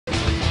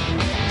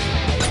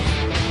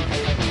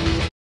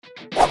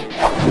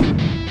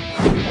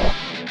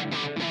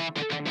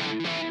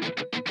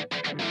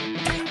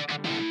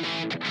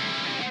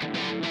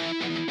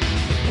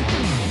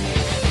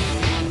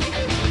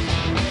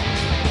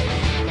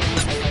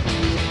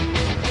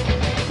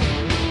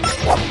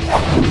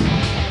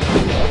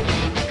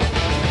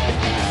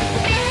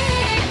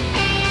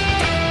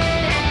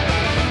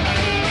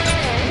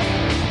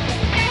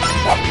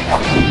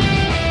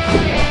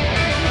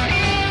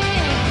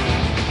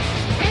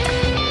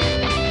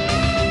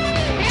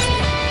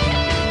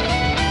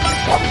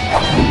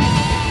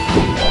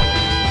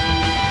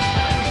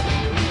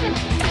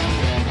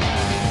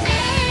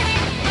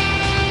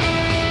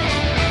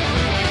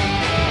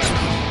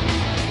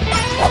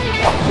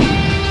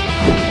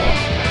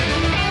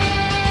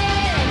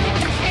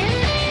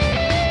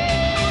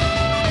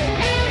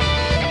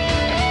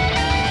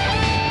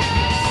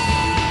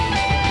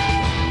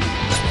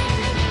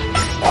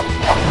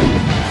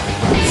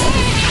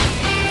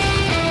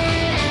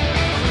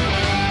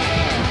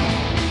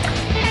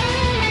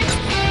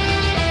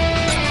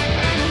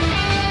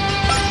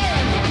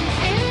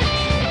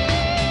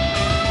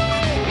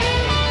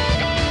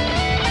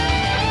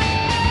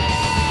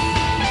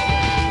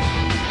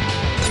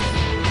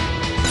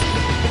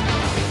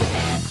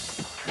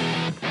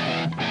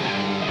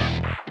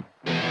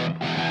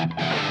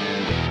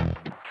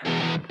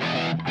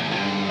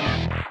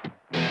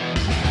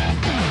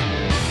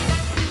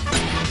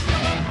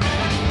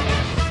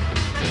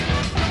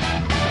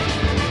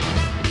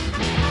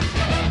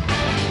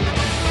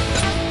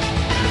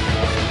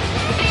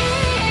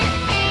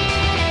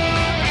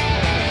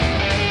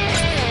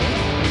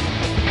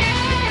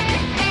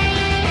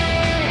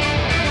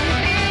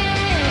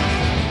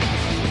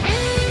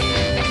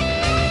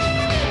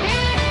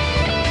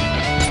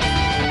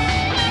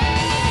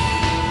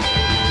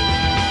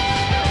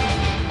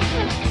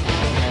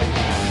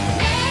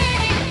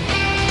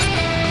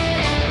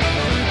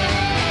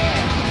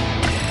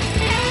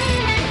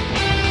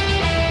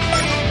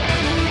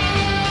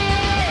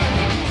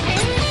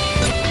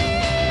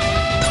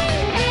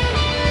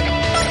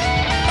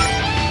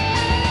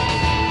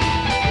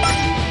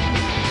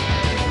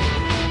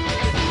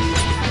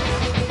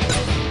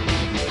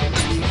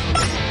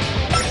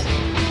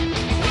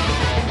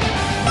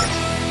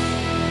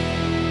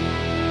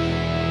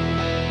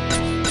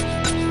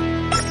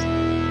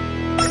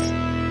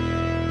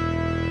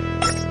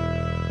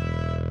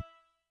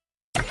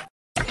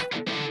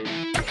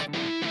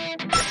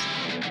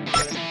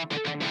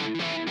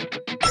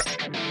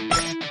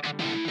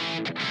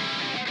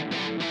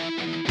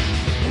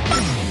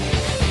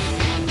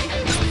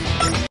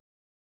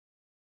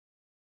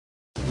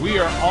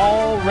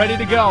ready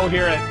to go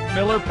here at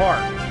Miller Park.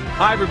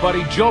 Hi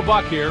everybody, Joe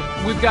Buck here.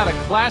 We've got a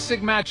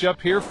classic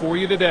matchup here for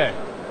you today.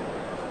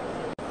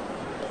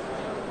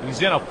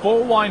 He's in a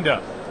full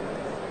windup.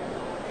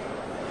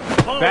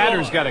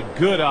 Batter's got a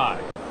good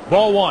eye.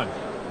 Ball one.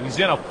 He's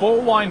in a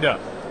full windup.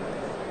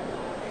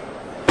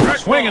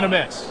 Swing and a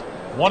miss.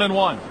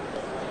 1-1.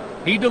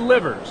 He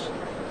delivers.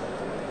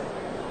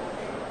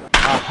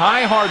 A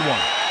high, hard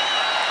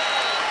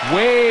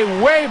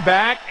one. Way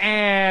back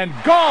and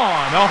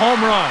gone. A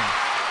home run.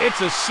 It's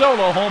a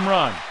solo home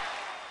run.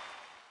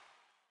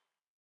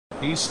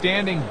 He's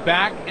standing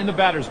back in the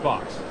batter's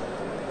box.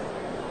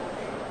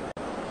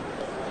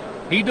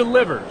 He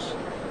delivers.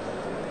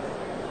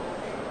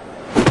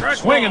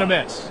 Swing and a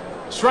miss.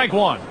 Strike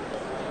one.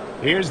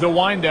 Here's the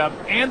windup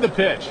and the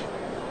pitch.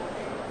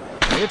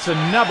 It's a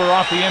nubber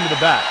off the end of the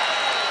bat.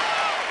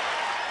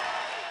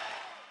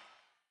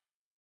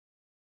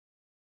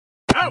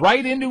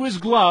 Right into his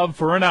glove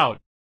for an out.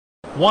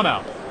 1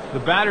 out. The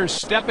batter's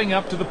stepping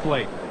up to the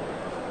plate.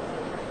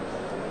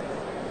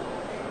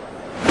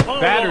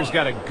 Batter's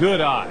got a good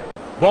eye.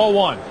 Ball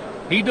one.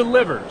 He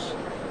delivers.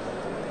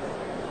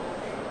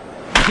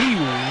 He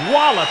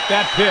walloped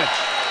that pitch.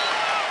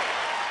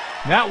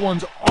 That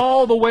one's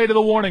all the way to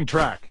the warning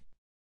track.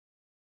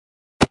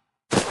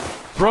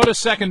 Throw to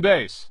second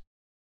base.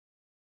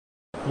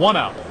 1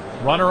 out.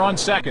 Runner on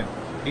second.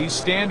 He's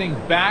standing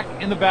back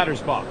in the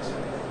batter's box.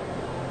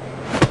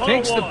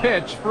 Takes the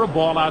pitch for a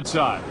ball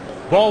outside.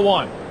 Ball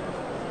one.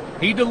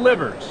 He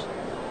delivers.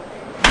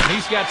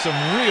 He's got some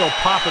real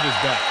pop at his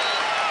bat.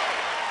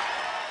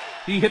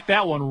 He hit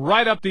that one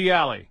right up the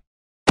alley.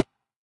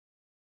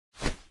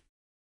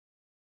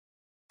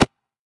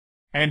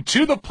 And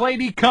to the plate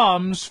he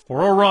comes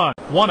for a run.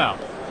 1 out.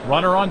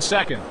 Runner on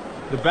second.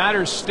 The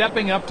batter's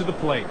stepping up to the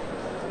plate.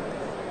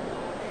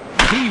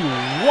 He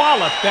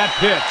walloped that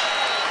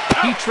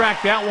pitch. He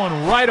tracked that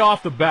one right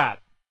off the bat.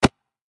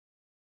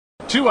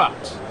 2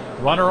 outs.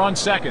 Runner on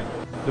second.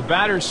 The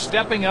batter's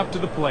stepping up to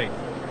the plate.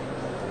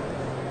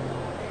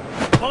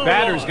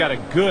 Batter's got a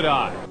good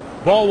eye.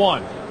 Ball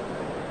one.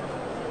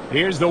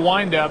 Here's the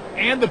windup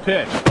and the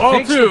pitch.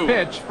 Takes the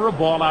pitch for a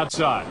ball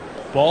outside.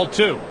 Ball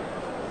two.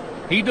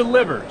 He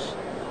delivers.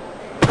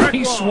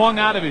 He swung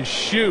out of his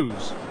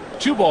shoes.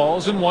 2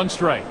 balls and 1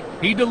 strike.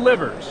 He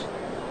delivers.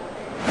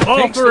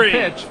 Takes the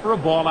pitch for a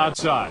ball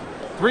outside.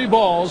 3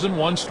 balls and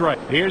 1 strike.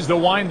 Here's the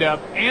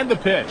windup and the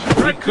pitch.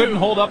 He couldn't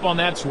hold up on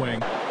that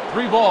swing.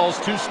 3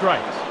 balls, 2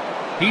 strikes.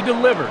 He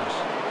delivers.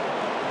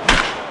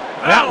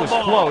 That was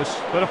close,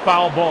 but a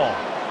foul ball.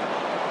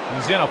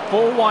 He's in a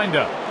full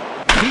windup.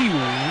 He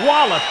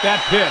walloped that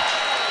pitch.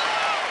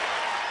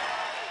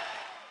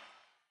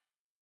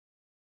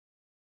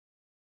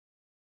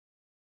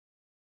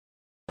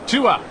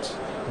 Two outs.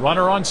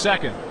 Runner on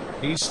second.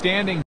 He's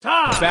standing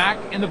back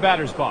in the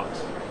batter's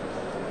box.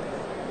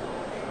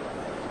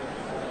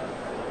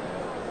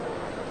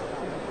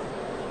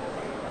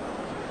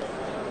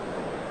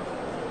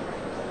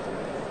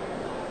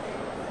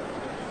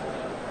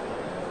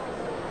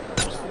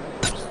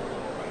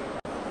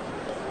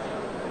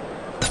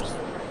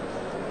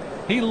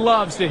 He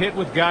loves to hit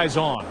with guys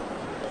on.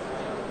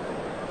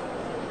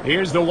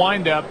 Here's the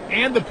windup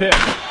and the pitch.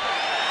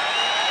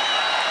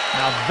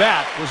 Now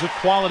that was a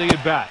quality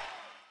at bat.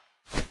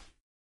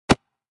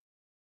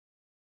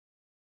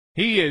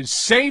 He is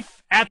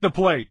safe at the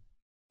plate.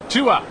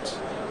 2 outs.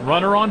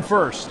 Runner on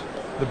first.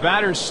 The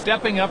batter's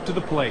stepping up to the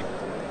plate.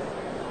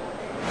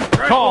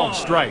 Called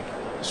strike.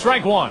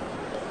 Strike one.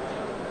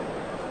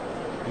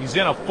 He's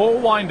in a full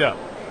windup.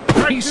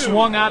 He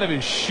swung out of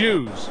his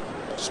shoes.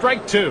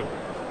 Strike two.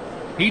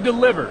 He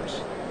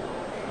delivers.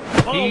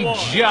 He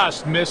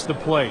just missed the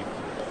plate.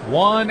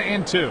 1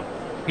 and 2.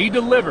 He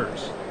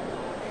delivers.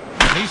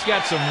 He's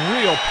got some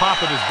real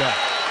pop at his bat.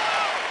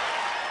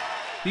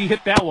 He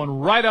hit that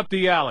one right up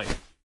the alley.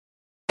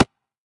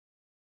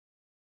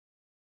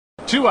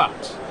 2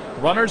 outs.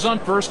 Runners on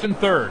first and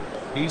third.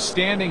 He's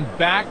standing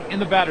back in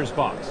the batter's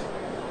box.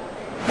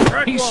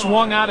 He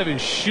swung out of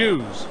his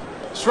shoes.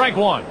 Strike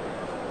one.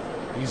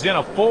 He's in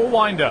a full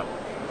windup.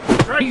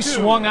 He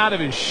swung out of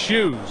his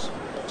shoes.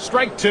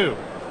 Strike two.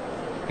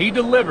 He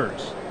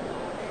delivers.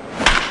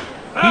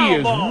 He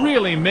is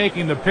really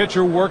making the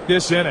pitcher work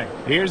this inning.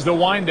 Here's the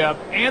windup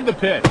and the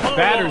pitch.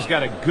 Batter's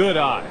got a good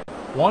eye.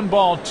 1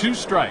 ball, 2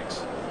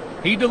 strikes.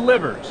 He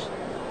delivers.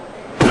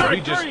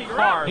 He just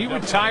carved. He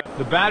retired.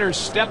 The batter's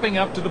stepping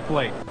up to the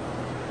plate.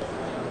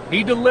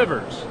 He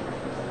delivers.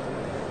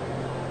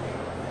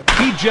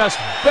 He just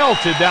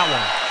belted that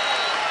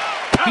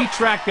one. He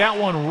tracked that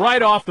one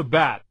right off the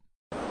bat.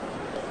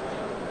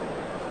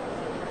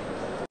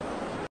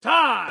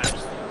 Time.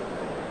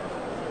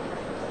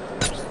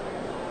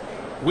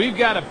 We've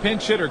got a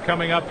pinch hitter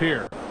coming up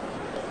here.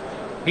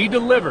 He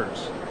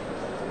delivers.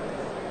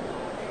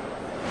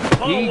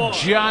 He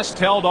just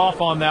held off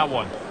on that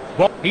one.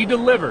 He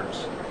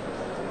delivers.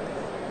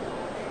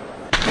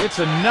 It's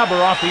a nubber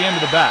off the end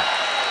of the bat.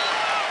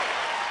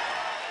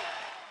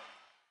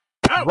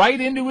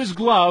 Right into his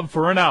glove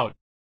for an out.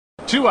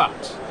 2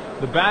 outs.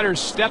 The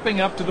batter's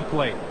stepping up to the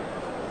plate.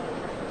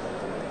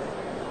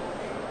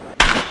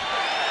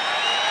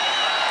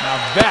 Now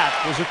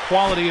that was a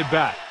quality at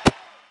bat.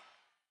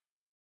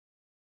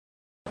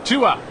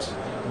 2 outs.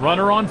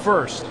 Runner on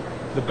first.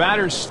 The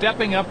batter's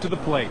stepping up to the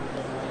plate.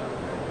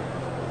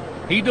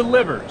 He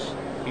delivers.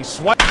 He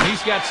swipes.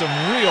 He's got some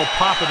real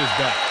pop at his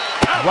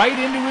bat. Right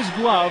into his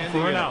glove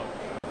for an out.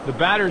 The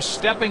batter's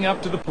stepping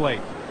up to the plate.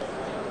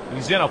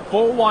 He's in a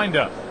full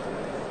windup.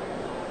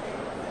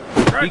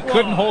 He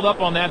couldn't hold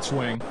up on that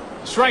swing.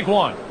 Strike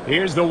one.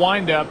 Here's the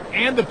windup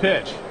and the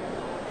pitch.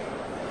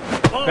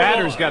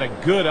 Batter's got a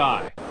good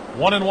eye.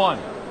 1-1.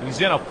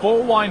 He's in a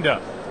full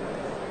windup.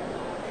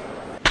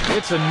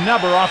 It's a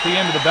nubber off the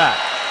end of the bat.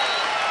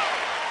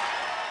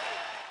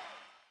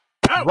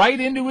 Right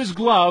into his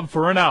glove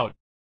for an out.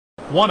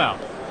 1 out.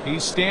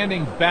 He's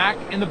standing back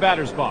in the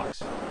batter's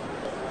box.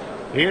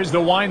 Here's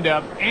the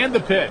windup and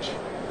the pitch.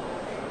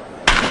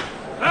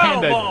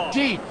 And a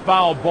deep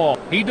foul ball.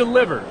 He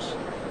delivers.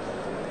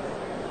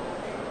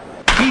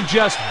 He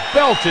just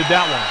belted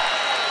that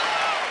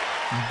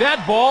one.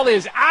 That ball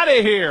is out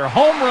of here.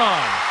 Home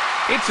run.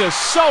 It's a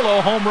solo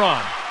home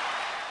run.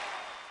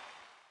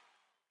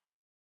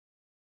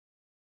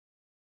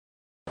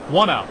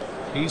 1 out.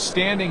 He's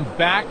standing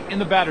back in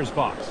the batter's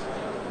box.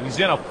 He's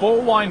in a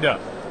full windup.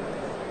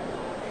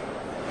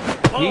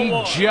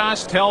 He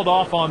just held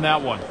off on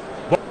that one.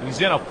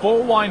 He's in a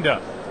full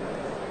windup.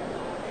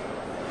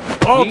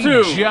 He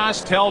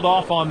just held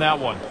off on that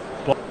one.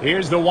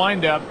 Here's the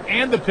windup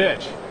and the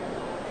pitch.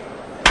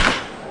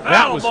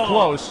 That was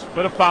close,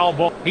 but a foul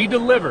ball. He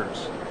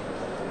delivers.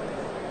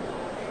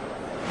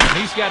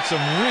 He's got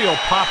some real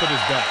pop at his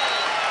bat.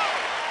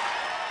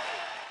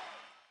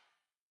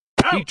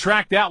 He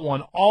tracked that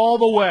one all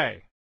the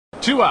way.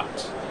 2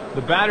 outs.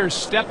 The batter's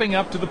stepping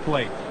up to the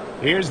plate.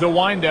 Here's the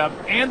windup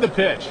and the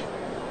pitch.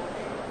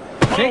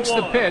 Takes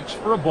the pitch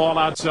for a ball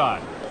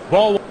outside.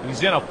 Ball.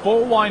 He's in a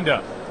full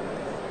windup.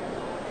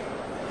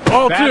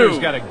 Batter's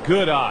got a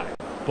good eye.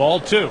 Ball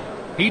 2.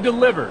 He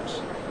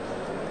delivers.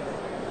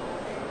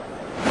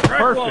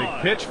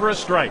 Perfect pitch for a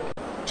strike.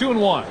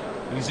 2-1.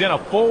 He's in a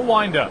full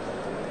windup.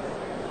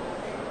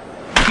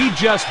 He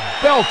just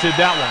belted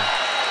that one.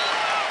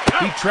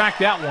 He tracked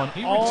that one.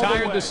 He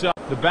retired the sub.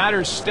 The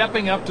batter's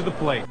stepping up to the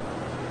plate.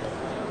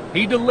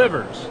 He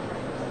delivers.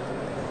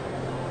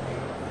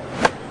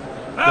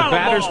 The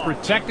batter's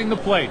protecting the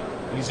plate.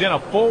 He's in a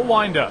full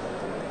windup.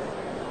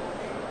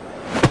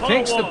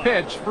 Takes the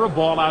pitch for a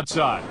ball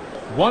outside.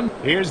 1.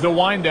 Here's the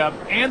windup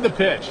and the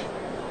pitch.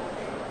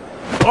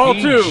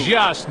 He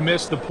just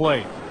missed the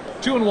plate.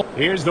 2-1.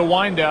 Here's the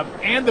windup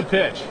and the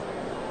pitch.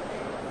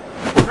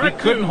 He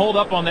couldn't hold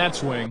up on that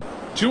swing.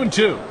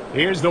 2-2.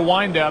 Here's the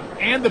windup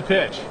and the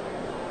pitch.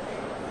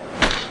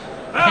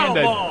 And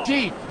a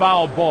deep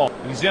foul ball.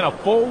 He's in a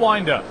full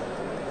windup.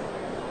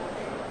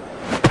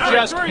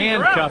 Just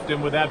handcuffed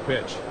him with that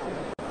pitch.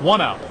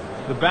 1 out.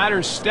 The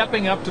batter's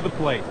stepping up to the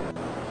plate.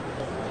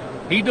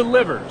 He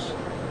delivers.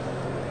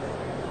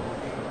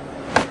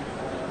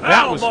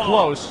 That was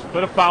close,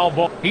 but a foul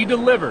ball. He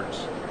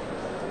delivers.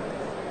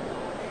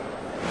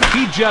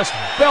 He just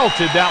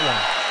belted that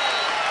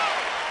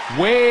one.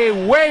 Way,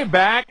 way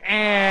back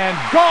and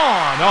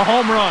gone. A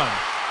home run.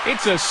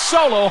 It's a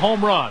solo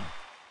home run.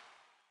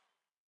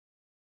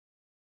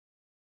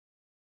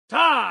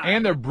 Time.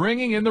 And they're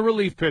bringing in the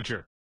relief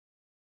pitcher.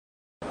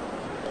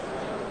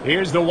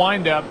 Here's the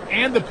windup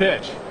and the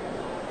pitch.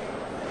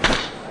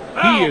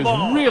 He is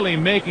really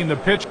making the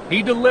pitch.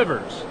 He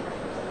delivers.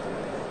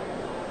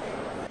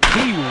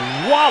 He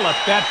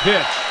walloped that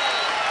pitch.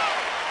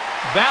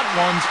 That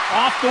one's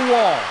off the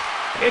wall.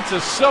 It's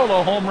a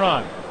solo home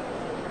run.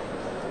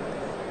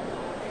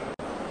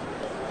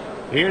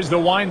 Here's the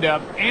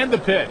windup and the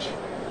pitch.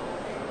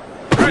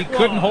 He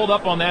couldn't hold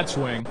up on that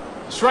swing.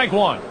 Strike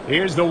 1.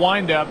 Here's the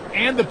windup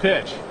and the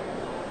pitch.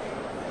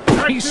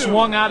 He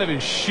swung out of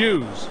his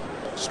shoes.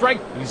 Strike.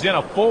 He's in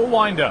a full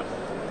windup.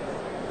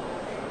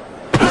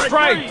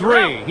 Strike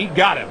 3. He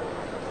got him.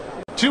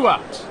 2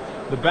 outs.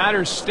 The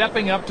batter's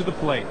stepping up to the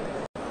plate.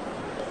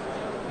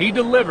 He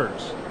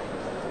delivers.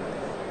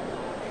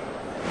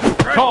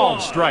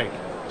 Called strike.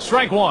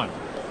 Strike 1.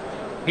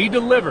 He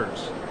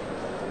delivers.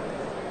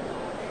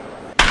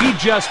 He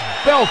just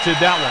belted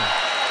that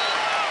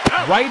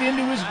one. Right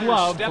into his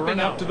glove, stepping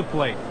up to the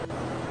plate.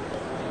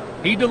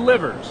 He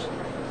delivers.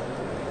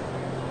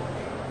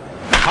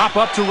 Pop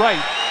up to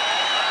right.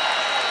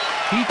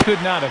 He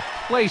could not have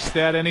placed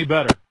that any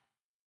better.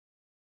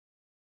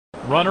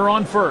 Runner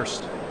on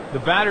first. The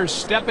batter's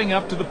stepping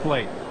up to the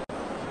plate.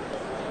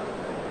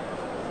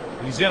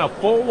 He's in a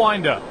full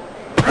windup.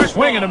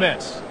 Swing and a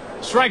miss.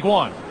 Strike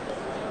 1.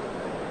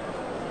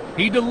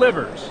 He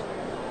delivers.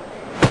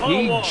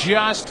 He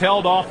just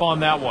held off on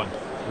that one.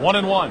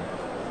 1-1.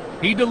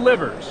 He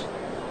delivers.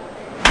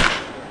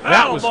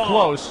 That was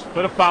close,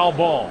 but a foul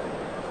ball.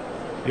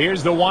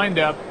 Here's the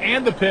windup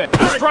and the pitch.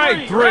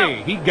 Strike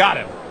 3. He got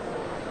him.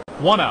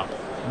 1 out.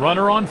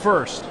 Runner on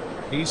first.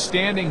 He's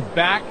standing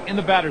back in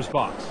the batter's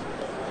box.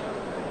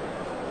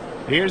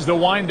 Here's the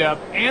windup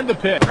and the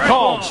pitch.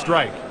 Called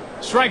strike.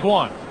 Strike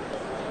 1.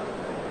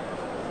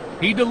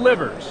 He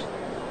delivers.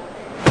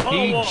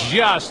 He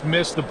just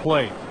missed the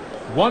plate.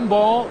 1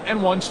 ball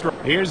and 1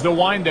 strike. Here's the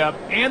windup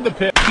and the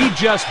pitch. He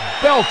just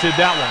belted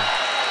that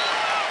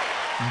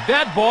one.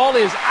 That ball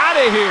is out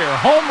of here.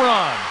 Home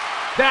run.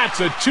 That's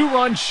a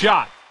 2-run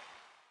shot.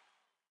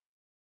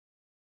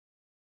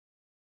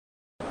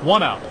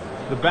 1 out.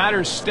 The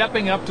batter's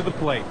stepping up to the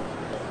plate.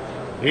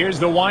 Here's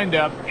the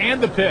windup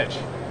and the pitch.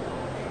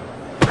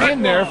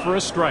 In there for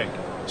a strike.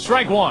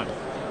 Strike 1.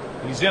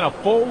 He's in a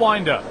full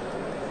windup.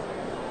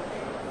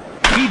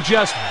 He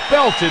just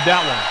belted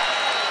that one.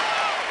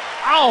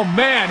 Oh,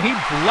 man, he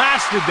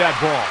blasted that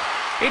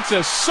ball. It's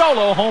a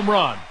solo home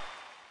run.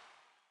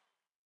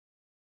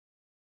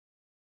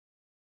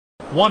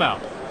 1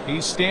 out.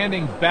 He's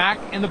standing back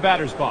in the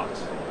batter's box.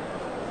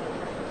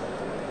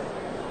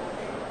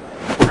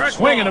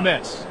 Swing and a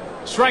miss.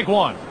 Strike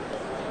 1.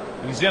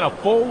 He's in a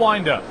full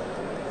windup.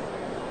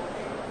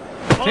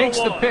 Takes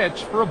the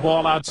pitch for a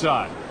ball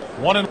outside.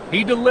 1 and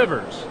he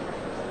delivers.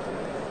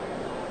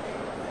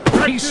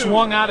 He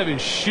swung out of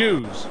his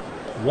shoes.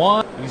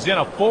 1. He's in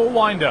a full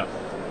windup.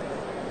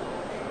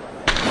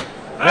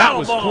 That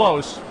was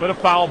close, but a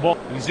foul ball.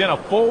 He's in a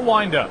full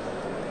windup.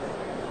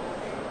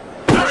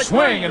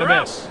 Swing and a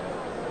miss.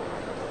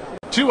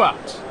 2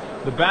 outs.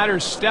 The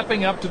batter's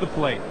stepping up to the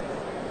plate.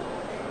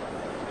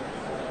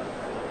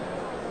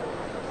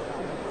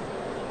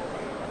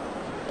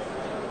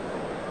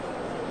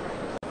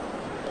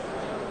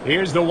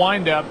 Here's the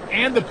windup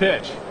and the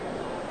pitch.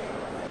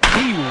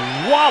 He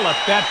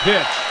walloped that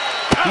pitch.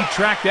 He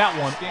tracked that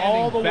one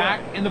all the way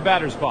back in the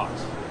batter's box.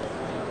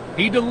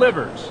 He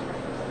delivers.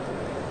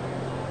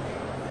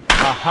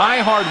 A high,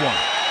 hard one.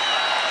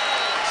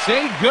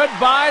 Say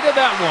goodbye to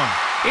that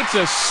one. It's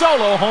a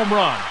solo home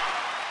run.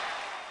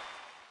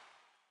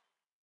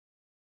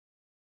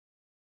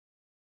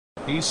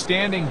 He's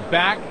standing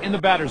back in the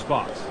batter's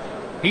box.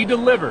 He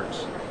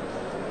delivers.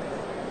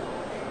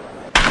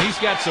 He's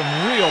got some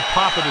real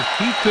pop at his.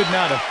 He could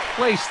not have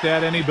placed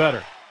that any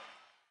better.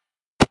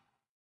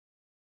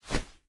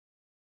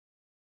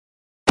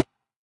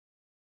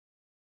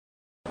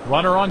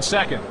 Runner on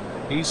second.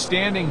 He's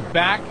standing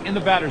back in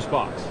the batter's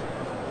box.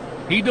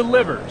 He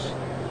delivers.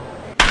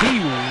 He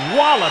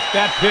walloped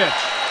that pitch.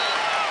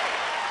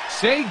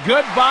 Say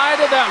goodbye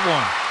to that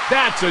one.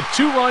 That's a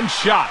 2-run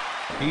shot.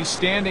 He's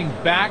standing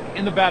back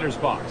in the batter's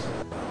box.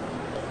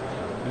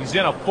 He's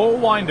in a full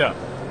windup.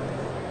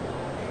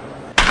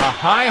 A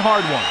high,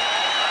 hard one.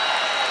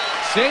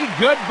 Say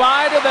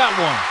goodbye to that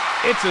one.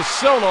 It's a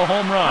solo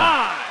home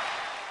run.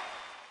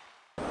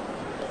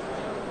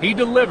 He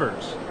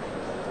delivers.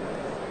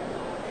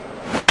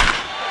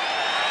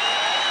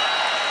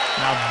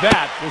 Now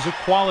that was a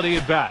quality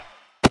at bat.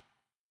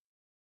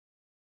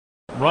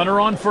 Runner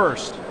on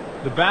first.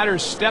 The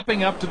batter's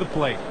stepping up to the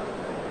plate.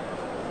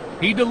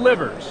 He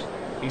delivers.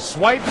 He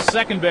swipes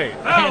second base.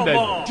 And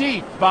a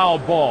deep foul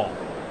ball.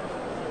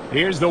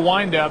 Here's the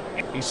windup.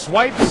 He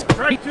swipes.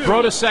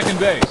 Throw to second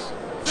base.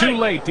 Too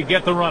late to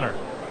get the runner.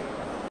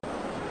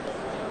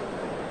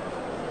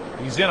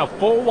 He's in a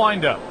full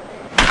windup.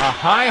 A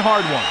high,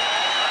 hard one.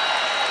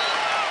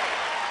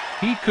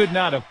 He could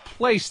not have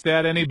placed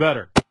that any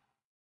better.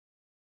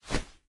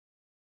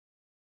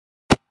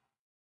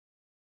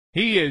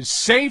 He is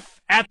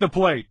safe at the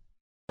plate.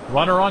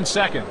 Runner on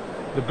second.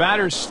 The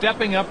batter's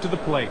stepping up to the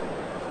plate.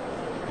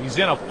 He's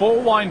in a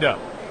full windup.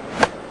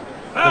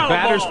 The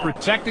batter's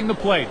protecting the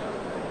plate.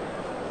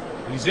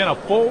 He's in a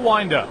full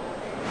windup.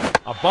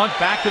 A bunt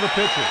back to the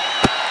pitcher.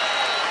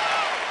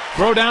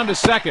 Throw down to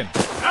second.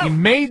 He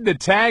made the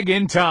tag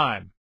in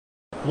time.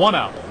 1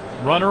 out.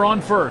 Runner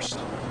on first.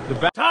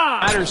 The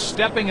batter's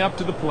stepping up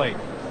to the plate.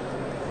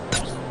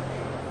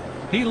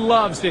 He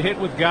loves to hit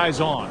with guys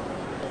on.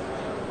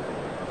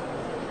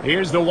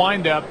 Here's the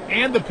windup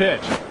and the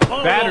pitch.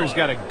 Batter's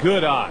got a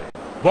good eye.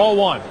 Ball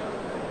 1.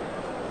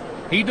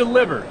 He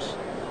delivers.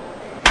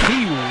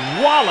 He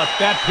walloped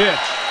that pitch.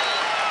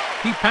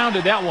 He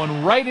pounded that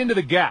one right into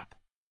the gap.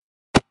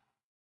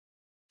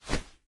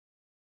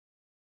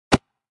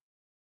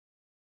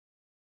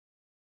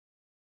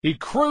 He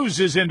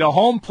cruises into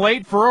home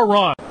plate for a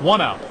run.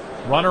 1 out.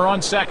 Runner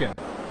on second.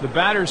 The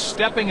batter's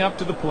stepping up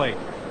to the plate.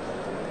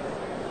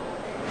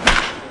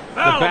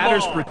 The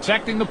batter's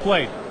protecting the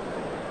plate.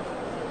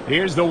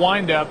 Here's the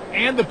windup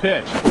and the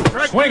pitch.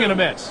 Swing and a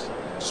miss.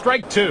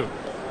 Strike 2.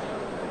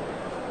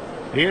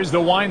 Here's the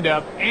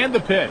windup and the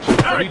pitch.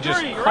 He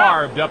just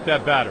carved up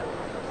that batter.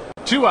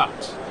 2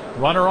 outs.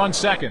 Runner on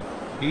second.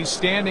 He's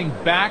standing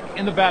back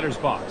in the batter's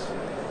box.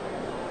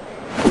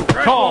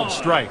 Called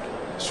strike.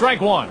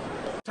 Strike 1.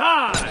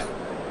 Tie.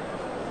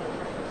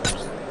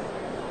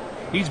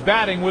 He's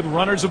batting with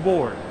runners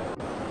aboard.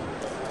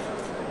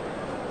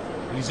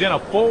 He's in a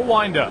full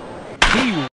windup. He